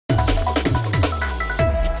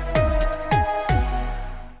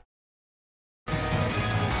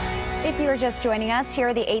you're just joining us, here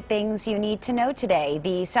are the 8 things you need to know today.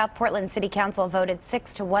 The South Portland City Council voted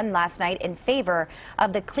 6-1 last night in favor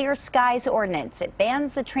of the Clear Skies Ordinance. It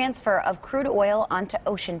bans the transfer of crude oil onto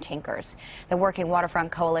ocean tankers. The Working Waterfront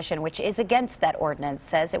Coalition, which is against that ordinance,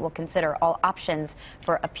 says it will consider all options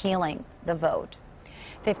for appealing the vote.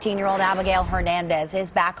 15-year-old Abigail Hernandez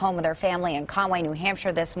is back home with her family in Conway, New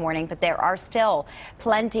Hampshire this morning, but there are still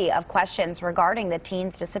plenty of questions regarding the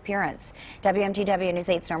teen's disappearance. WMTW News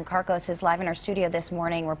 8's Norm Karkos is live in our studio this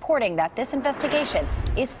morning reporting that this investigation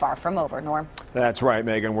is far from over. Norm. That's right,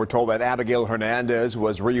 Megan. We're told that Abigail Hernandez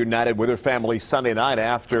was reunited with her family Sunday night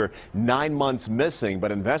after 9 months missing,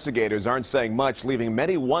 but investigators aren't saying much, leaving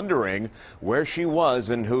many wondering where she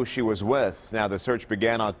was and who she was with. Now, the search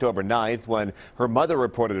began October 9th when her mother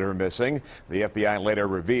reported her missing. The FBI later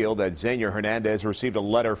revealed that Xenia Hernandez received a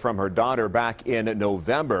letter from her daughter back in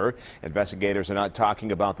November. Investigators are not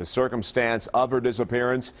talking about the circumstance of her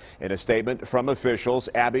disappearance. In a statement from officials,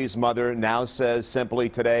 Abby's mother now says simply,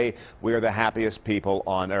 "Today, we are the happiest people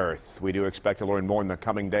on earth." We do expect to learn more in the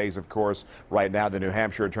coming days, of course. Right now, the New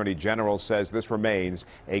Hampshire Attorney General says this remains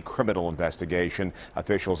a criminal investigation.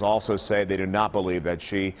 Officials also say they do not believe that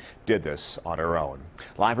she did this on her own.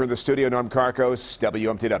 Live from the studio, Norm Karkos,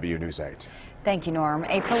 WMTW News 8. Thank you, Norm.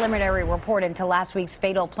 A preliminary report into last week's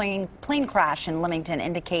fatal plane crash in Leamington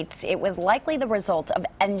indicates it was likely the result of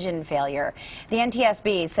engine failure. The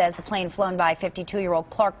NTSB says the plane flown by 52-year-old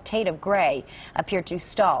Clark Tate of Gray appeared to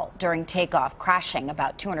stall during takeoff, crashing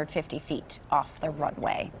about 250 feet off the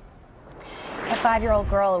runway. A 5-year-old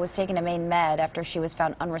girl who was taken to Maine Med after she was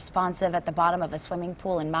found unresponsive at the bottom of a swimming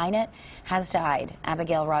pool in Minot has died.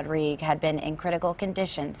 Abigail Rodrigue had been in critical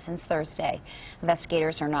condition since Thursday.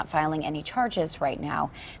 Investigators are not filing any charges right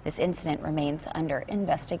now. This incident remains under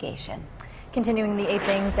investigation. Continuing the 8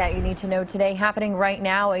 things that you need to know today, happening right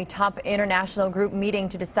now, a top international group meeting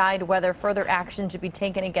to decide whether further action should be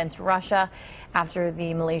taken against Russia after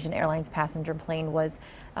the Malaysian Airlines passenger plane was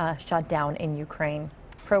shot down in Ukraine.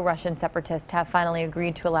 Pro-Russian separatists have finally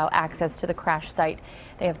agreed to allow access to the crash site.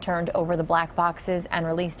 They have turned over the black boxes and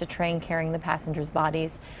released a train carrying the passengers'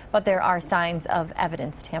 bodies, but there are signs of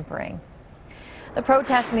evidence tampering. The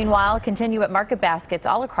protests, meanwhile, continue at market baskets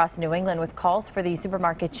all across New England with calls for the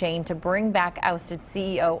supermarket chain to bring back ousted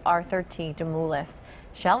CEO Arthur T. DeMoulis.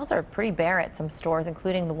 Shelves are pretty bare at some stores,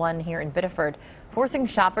 including the one here in Biddeford, forcing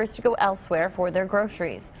shoppers to go elsewhere for their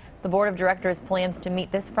groceries. The board of directors plans to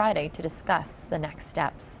meet this Friday to discuss the next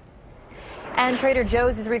steps. And Trader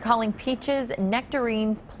Joe's is recalling peaches,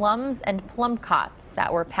 nectarines, plums, and plum cots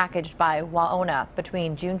that were packaged by Waona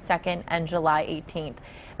between June 2nd and July 18th.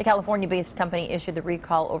 The California-based company issued the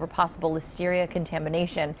recall over possible listeria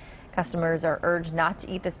contamination. Customers are urged not to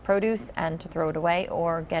eat this produce and to throw it away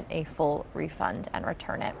or get a full refund and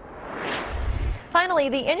return it. Finally,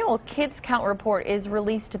 the annual Kids Count report is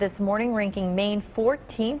released this morning, ranking Maine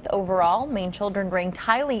 14th overall. Maine children ranked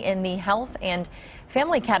highly in the health and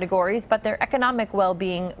family categories, but their economic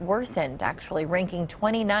well-being worsened, actually ranking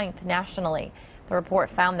 29th nationally. The report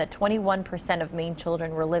found that 21% of Maine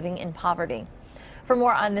children were living in poverty. For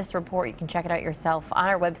more on this report, you can check it out yourself on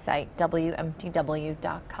our website,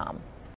 WMTW.com.